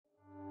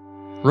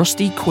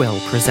Rusty Quill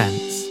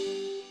presents.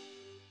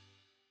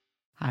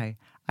 Hi,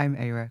 I'm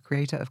Aira,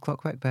 creator of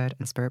Clockwork Bird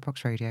and Spirit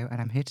Box Radio,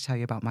 and I'm here to tell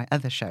you about my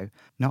other show,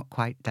 Not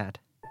Quite Dead.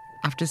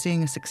 After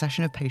seeing a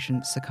succession of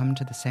patients succumb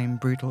to the same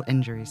brutal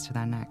injuries to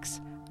their necks,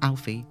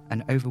 Alfie,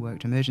 an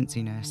overworked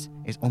emergency nurse,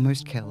 is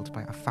almost killed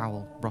by a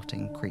foul,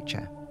 rotting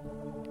creature.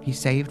 He's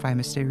saved by a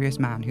mysterious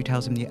man who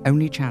tells him the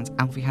only chance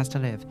Alfie has to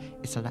live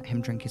is to let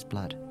him drink his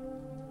blood.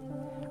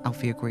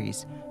 Alfie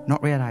agrees,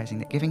 not realising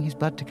that giving his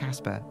blood to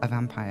Casper, a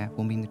vampire,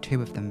 will mean the two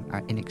of them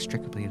are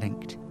inextricably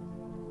linked.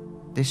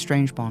 This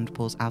strange bond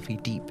pulls Alfie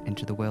deep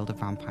into the world of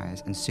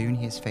vampires, and soon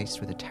he is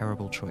faced with a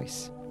terrible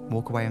choice: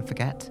 walk away and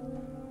forget,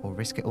 or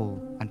risk it all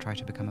and try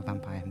to become a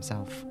vampire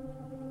himself.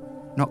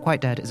 Not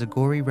Quite Dead is a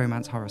gory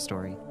romance horror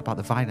story about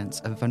the violence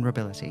of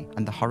vulnerability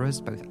and the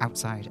horrors both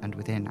outside and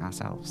within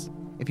ourselves.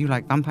 If you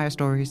like vampire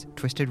stories,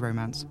 twisted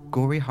romance,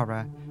 gory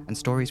horror, and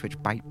stories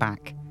which bite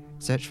back,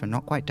 search for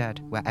Not Quite Dead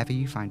wherever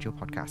you find your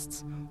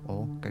podcasts,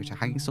 or go to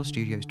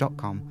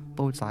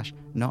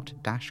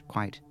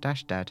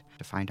haggingstallstudios.com/not-quite-dead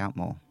to find out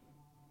more.